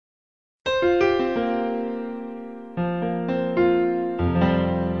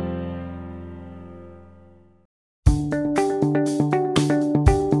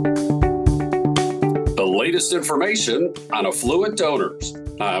latest information on Affluent donors.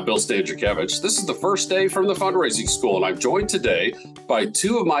 I'm Bill Stanczykiewicz. This is the first day from the fundraising school, and I'm joined today by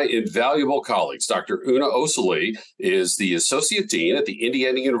two of my invaluable colleagues. Dr. Una Osili is the Associate Dean at the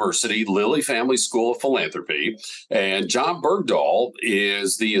Indiana University Lilly Family School of Philanthropy, and John Bergdahl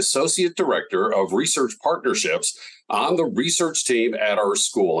is the Associate Director of Research Partnerships on the research team at our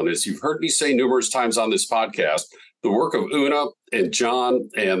school. And as you've heard me say numerous times on this podcast, the work of Una and John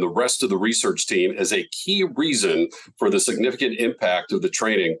and the rest of the research team is a key reason for the significant impact of the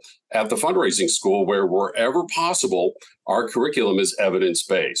training at the fundraising school, where wherever possible, our curriculum is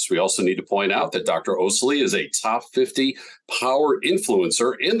evidence-based. We also need to point out that Dr. Osili is a top 50 power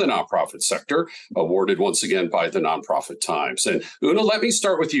influencer in the nonprofit sector, awarded once again by the Nonprofit Times. And Una, let me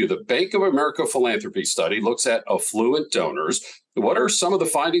start with you. The Bank of America Philanthropy Study looks at affluent donors. What are some of the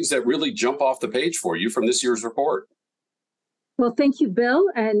findings that really jump off the page for you from this year's report? Well, thank you, Bill.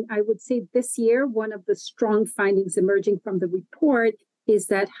 And I would say this year, one of the strong findings emerging from the report is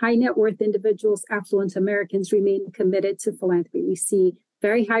that high net worth individuals, affluent Americans, remain committed to philanthropy. We see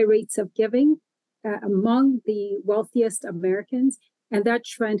very high rates of giving among the wealthiest Americans, and that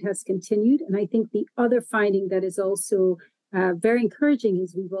trend has continued. And I think the other finding that is also very encouraging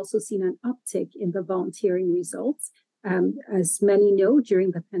is we've also seen an uptick in the volunteering results. As many know,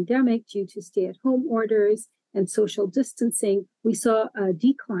 during the pandemic, due to stay-at-home orders and social distancing, we saw a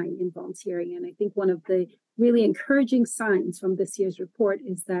decline in volunteering. And I think one of the really encouraging signs from this year's report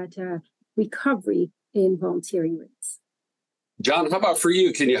is that recovery in volunteering rates. John, how about for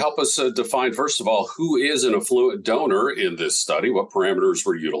you? Can you help us define, first of all, who is an affluent donor in this study? What parameters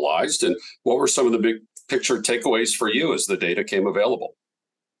were utilized? And what were some of the big picture takeaways for you as the data came available?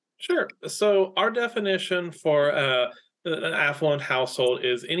 Sure. So our definition for an affluent household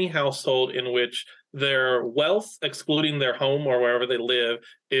is any household in which their wealth, excluding their home or wherever they live,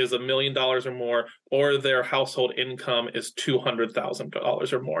 is $1 million or more, or their household income is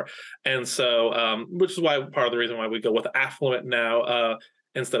 $200,000 or more. And so, which is why part of the reason why we go with affluent now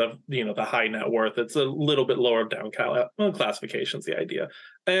instead of the high net worth. It's a little bit lower down classification's the idea.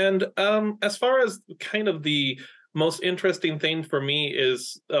 And as far as kind of the most interesting thing for me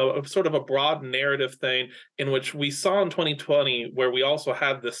is sort of a broad narrative thing in which we saw in 2020, where we also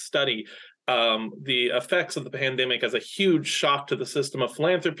had this study, the effects of the pandemic as a huge shock to the system of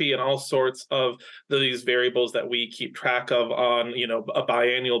philanthropy and all sorts of these variables that we keep track of on a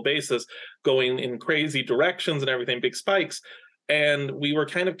biannual basis going in crazy directions and everything, big spikes. And we were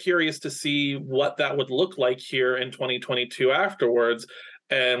kind of curious to see what that would look like here in 2022 afterwards,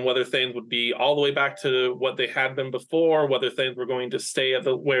 and whether things would be all the way back to what they had been before, whether things were going to stay at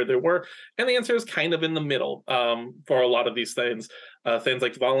where they were. And the answer is kind of in the middle for a lot of these things. Things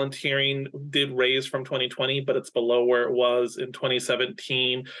like volunteering did raise from 2020, but it's below where it was in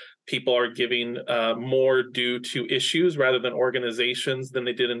 2017. People are giving more due to issues rather than organizations than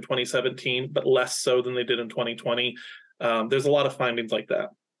they did in 2017, but less so than they did in 2020. There's a lot of findings like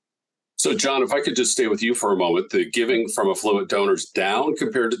that. So, John, if I could just stay with you for a moment, the giving from affluent donors down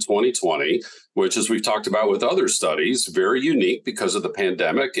compared to 2020, which, as we've talked about with other studies, very unique because of the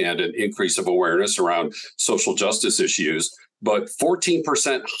pandemic and an increase of awareness around social justice issues, but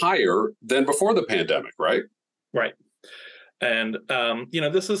 14% higher than before the pandemic, right? Right. And,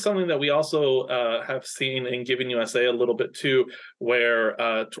 this is something that we also have seen in Giving USA a little bit too, where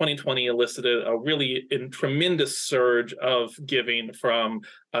 2020 elicited a really tremendous surge of giving from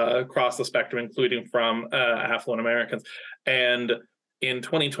across the spectrum, including from affluent Americans. And in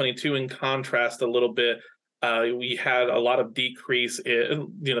 2022, in contrast a little bit, we had a lot of decrease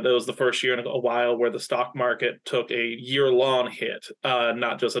in, that was the first year in a while where the stock market took a year-long hit,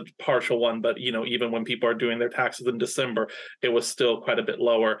 not just a partial one, but, even when people are doing their taxes in December, it was still quite a bit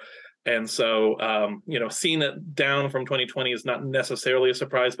lower. And so, seeing it down from 2020 is not necessarily a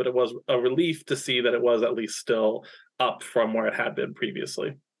surprise, but it was a relief to see that it was at least still up from where it had been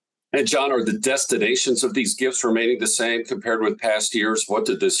previously. And John, are the destinations of these gifts remaining the same compared with past years? What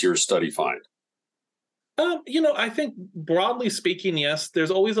did this year's study find? I think broadly speaking, yes,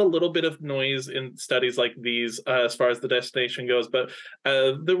 there's always a little bit of noise in studies like these as far as the destination goes. But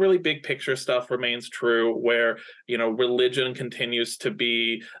the really big picture stuff remains true, where, religion continues to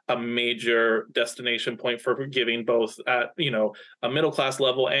be a major destination point for giving, both at, a middle class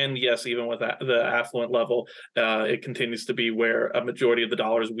level and, yes, even with the affluent level. It continues to be where a majority of the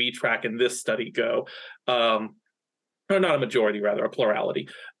dollars we track in this study go. Or not a majority, rather, a plurality.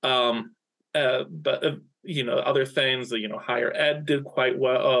 But other things, higher ed did quite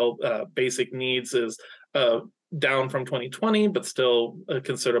well. Basic needs is down from 2020, but still a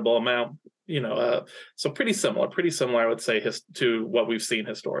considerable amount. So pretty similar, I would say, to what we've seen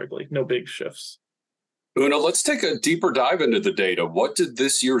historically. No big shifts. Una, let's take a deeper dive into the data. What did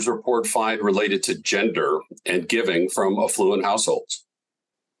this year's report find related to gender and giving from affluent households?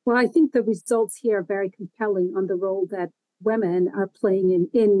 Well, I think the results here are very compelling on the role that women are playing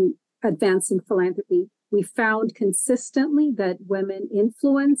in advancing philanthropy. We found consistently that women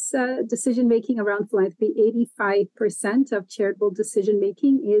influence decision-making around philanthropy. 85% of charitable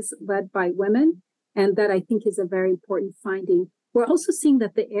decision-making is led by women, and that I think is a very important finding. We're also seeing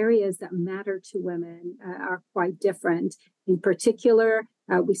that the areas that matter to women are quite different. In particular,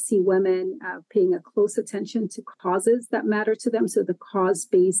 we see women paying a close attention to causes that matter to them, so the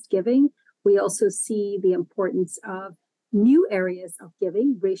cause-based giving. We also see the importance of new areas of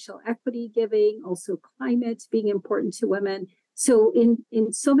giving, racial equity giving, also climate being important to women. So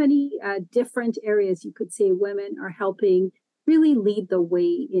in so many different areas, you could say women are helping really lead the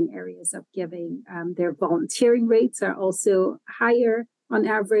way in areas of giving. Their volunteering rates are also higher on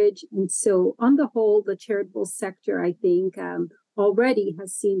average. And so on the whole, the charitable sector, I think, already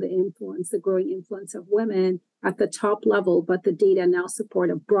has seen the growing influence of women at the top level, but the data now support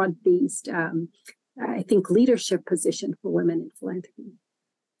a broad-based, I think, leadership position for women in philanthropy.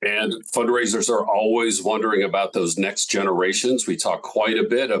 And fundraisers are always wondering about those next generations. We talk quite a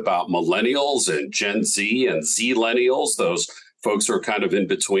bit about millennials and Gen Z and Zillennials, those folks who are kind of in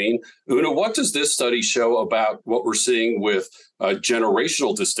between. Una, what does this study show about what we're seeing with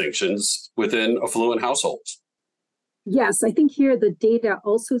generational distinctions within affluent households? Yes, I think here the data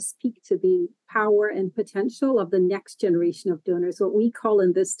also speak to the power and potential of the next generation of donors. What we call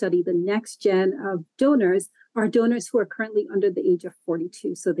in this study the next gen of donors are donors who are currently under the age of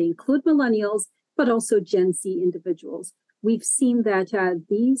 42. So they include millennials, but also Gen Z individuals. We've seen that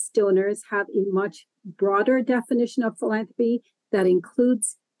these donors have a much broader definition of philanthropy that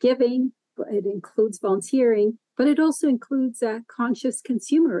includes giving, it includes volunteering, but it also includes conscious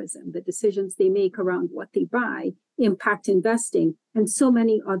consumerism, the decisions they make around what they buy, impact investing, and so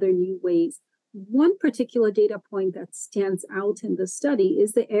many other new ways. One particular data point that stands out in the study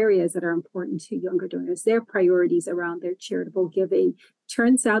is the areas that are important to younger donors, their priorities around their charitable giving.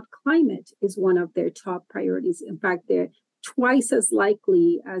 Turns out climate is one of their top priorities. In fact, they're twice as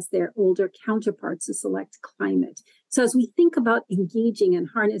likely as their older counterparts to select climate. So as we think about engaging and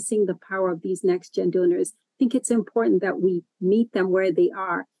harnessing the power of these next-gen donors, I think it's important that we meet them where they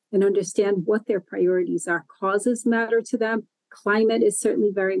are and understand what their priorities are. Causes matter to them. Climate is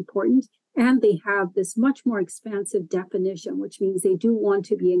certainly very important. And they have this much more expansive definition, which means they do want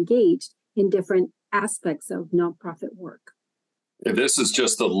to be engaged in different aspects of nonprofit work. And this is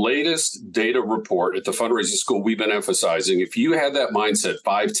just the latest data report at the fundraising school we've been emphasizing. If you had that mindset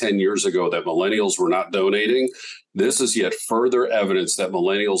 5-10 years ago that millennials were not donating, this is yet further evidence that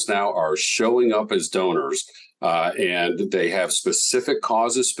millennials now are showing up as donors. And they have specific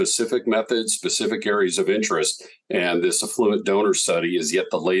causes, specific methods, specific areas of interest. And this affluent donor study is yet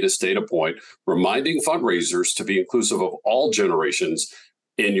the latest data point, reminding fundraisers to be inclusive of all generations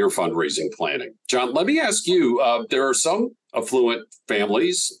in your fundraising planning. John, let me ask you, there are some affluent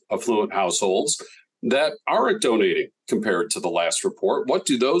families, affluent households that aren't donating compared to the last report. What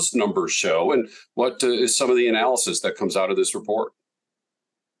do those numbers show? And what is some of the analysis that comes out of this report?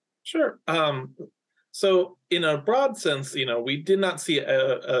 Sure. So in a broad sense, we did not see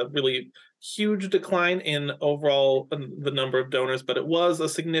a really huge decline in overall the number of donors, but it was a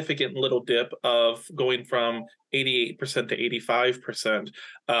significant little dip of going from 88% to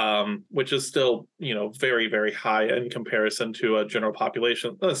 85%, which is still, very, very high in comparison to a general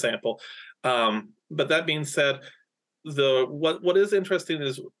population sample. But that being said, what is interesting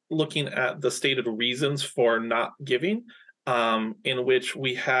is looking at the stated reasons for not giving. In which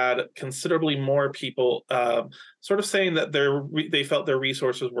we had considerably more people sort of saying that they felt their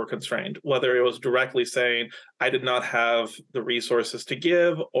resources were constrained, whether it was directly saying, I did not have the resources to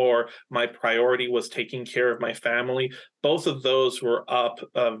give, or my priority was taking care of my family. Both of those were up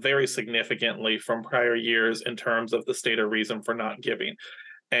very significantly from prior years in terms of the stated reason for not giving.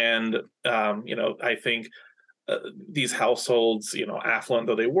 And, I think these households, affluent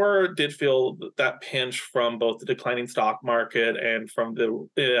though they were, did feel that pinch from both the declining stock market and from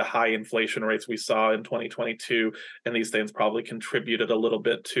the high inflation rates we saw in 2022. And these things probably contributed a little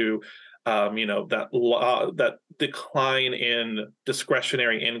bit to, that decline in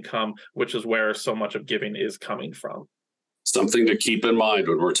discretionary income, which is where so much of giving is coming from. Something to keep in mind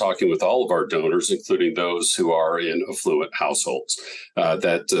when we're talking with all of our donors, including those who are in affluent households,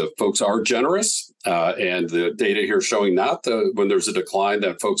 that folks are generous. And the data here showing not when there's a decline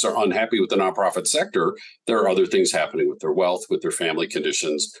that folks are unhappy with the nonprofit sector, there are other things happening with their wealth, with their family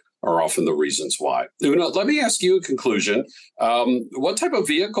conditions are often the reasons why. Una, let me ask you a conclusion. What type of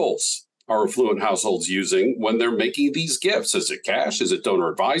vehicles are affluent households using when they're making these gifts? Is it cash? Is it donor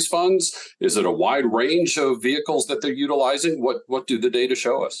advised funds? Is it a wide range of vehicles that they're utilizing? What do the data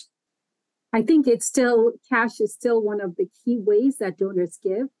show us? I think cash is still one of the key ways that donors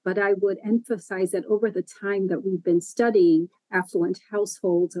give, but I would emphasize that over the time that we've been studying affluent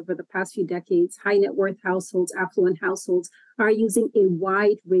households over the past few decades, high net worth households, affluent households are using a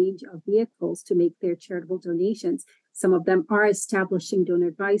wide range of vehicles to make their charitable donations. Some of them are establishing donor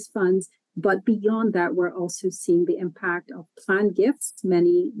advised funds, but beyond that, we're also seeing the impact of planned gifts,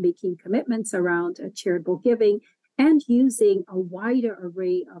 many making commitments around charitable giving and using a wider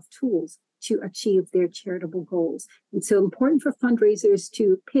array of tools to achieve their charitable goals. And so important for fundraisers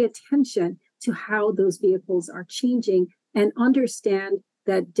to pay attention to how those vehicles are changing and understand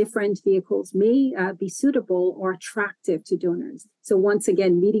that different vehicles may be suitable or attractive to donors. So once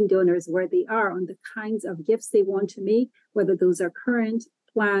again, meeting donors where they are on the kinds of gifts they want to make, whether those are current,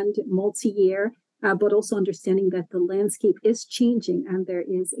 planned, multi-year, but also understanding that the landscape is changing and there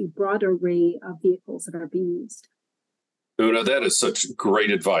is a broad array of vehicles that are being used. Una, that is such great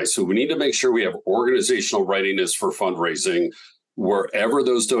advice. So we need to make sure we have organizational readiness for fundraising wherever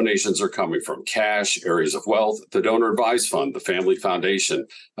those donations are coming from: cash, areas of wealth, the donor advised fund, the family foundation,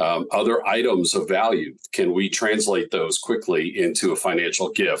 other items of value. Can we translate those quickly into a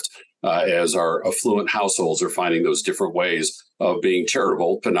financial gift as our affluent households are finding those different ways of being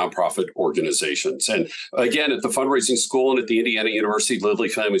charitable to nonprofit organizations? And again, at the Fundraising School and at the Indiana University Lilly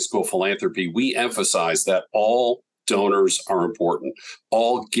Family School of Philanthropy, we emphasize that all donors are important.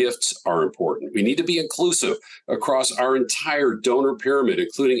 All gifts are important. We need to be inclusive across our entire donor pyramid,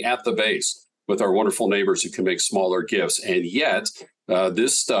 including at the base with our wonderful neighbors who can make smaller gifts. And yet,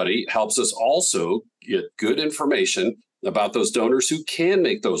 this study helps us also get good information about those donors who can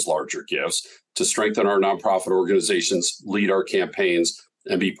make those larger gifts to strengthen our nonprofit organizations, lead our campaigns,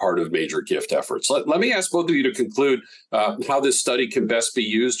 and be part of major gift efforts. Let me ask both of you to conclude how this study can best be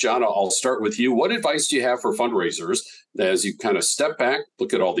used. John, I'll start with you. What advice do you have for fundraisers as you kind of step back,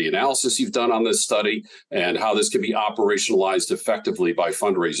 look at all the analysis you've done on this study, and how this can be operationalized effectively by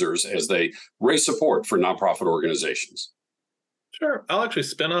fundraisers as they raise support for nonprofit organizations? Sure. I'll actually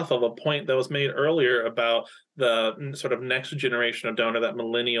spin off of a point that was made earlier about the sort of next generation of donor, that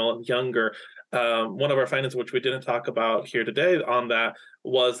millennial and younger. One of our findings, which we didn't talk about here today on that,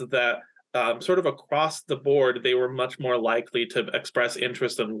 was that sort of across the board, they were much more likely to express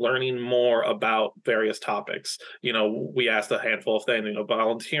interest in learning more about various topics. We asked a handful of things,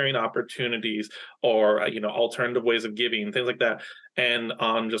 volunteering opportunities or, alternative ways of giving, things like that. And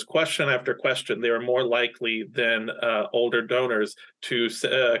on just question after question, they were more likely than older donors to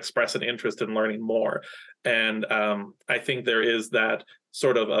express an interest in learning more. And I think there is that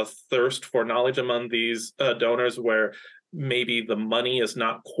sort of a thirst for knowledge among these donors where maybe the money is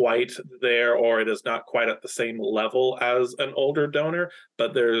not quite there or it is not quite at the same level as an older donor,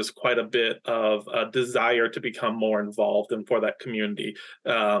 but there's quite a bit of a desire to become more involved and for that community.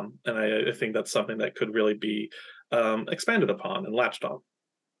 And I think that's something that could really be expanded upon and latched on.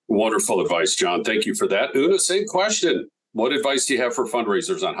 Wonderful advice, John. Thank you for that. Una, same question. What advice do you have for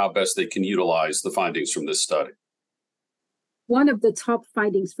fundraisers on how best they can utilize the findings from this study? One of the top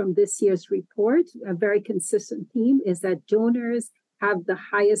findings from this year's report, a very consistent theme, is that donors have the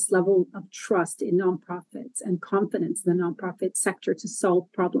highest level of trust in nonprofits and confidence in the nonprofit sector to solve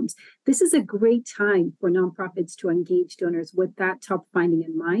problems. This is a great time for nonprofits to engage donors with that top finding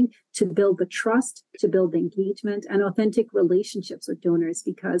in mind, to build the trust, to build engagement and authentic relationships with donors,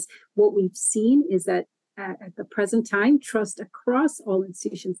 because what we've seen is that at the present time, trust across all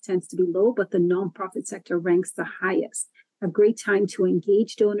institutions tends to be low, but the nonprofit sector ranks the highest. A great time to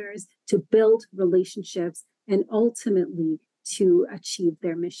engage donors, to build relationships, and ultimately to achieve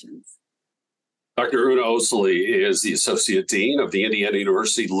their missions. Dr. Una Osili is the Associate Dean of the Indiana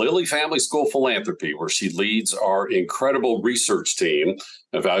University Lilly Family School of Philanthropy, where she leads our incredible research team.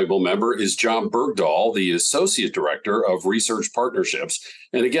 A valuable member is John Bergdahl, the Associate Director of Research Partnerships.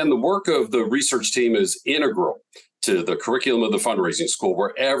 And again, the work of the research team is integral to the curriculum of the fundraising school.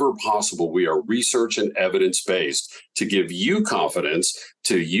 Wherever possible, we are research and evidence-based to give you confidence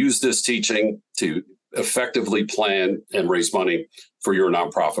to use this teaching to effectively plan and raise money for your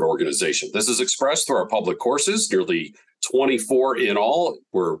nonprofit organization. This is expressed through our public courses, nearly 24 in all.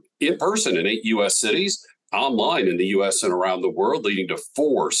 We're in person in 8 U.S. cities, online in the U.S. and around the world, leading to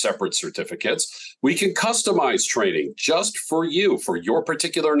 4 separate certificates. We can customize training just for you, for your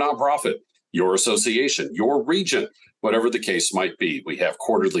particular nonprofit, your association, your region. whatever the case might be. We have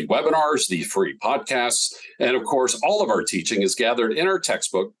quarterly webinars, the free podcasts, and of course, all of our teaching is gathered in our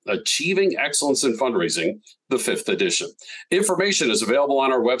textbook, Achieving Excellence in Fundraising, the 5th edition. Information is available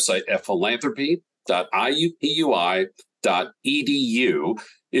on our website at philanthropy.iupui.edu.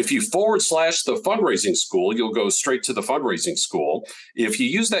 If you / the fundraising school, you'll go straight to the fundraising school. If you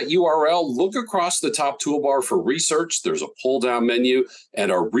use that URL, look across the top toolbar for research. There's a pull down menu, and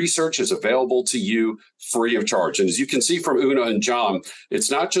our research is available to you free of charge. And as you can see from Una and John,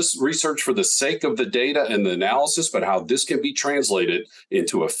 it's not just research for the sake of the data and the analysis, but how this can be translated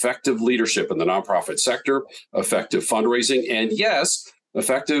into effective leadership in the nonprofit sector, effective fundraising, and yes,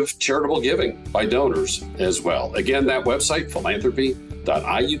 effective charitable giving by donors as well. Again, that website,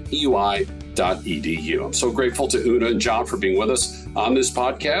 philanthropy.iupui.edu. I'm so grateful to Una and John for being with us on this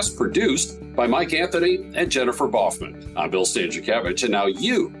podcast, produced by Mike Anthony and Jennifer Boffman. I'm Bill Stanczykiewicz, and now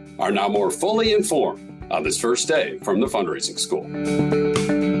you are now more fully informed on this first day from the fundraising school.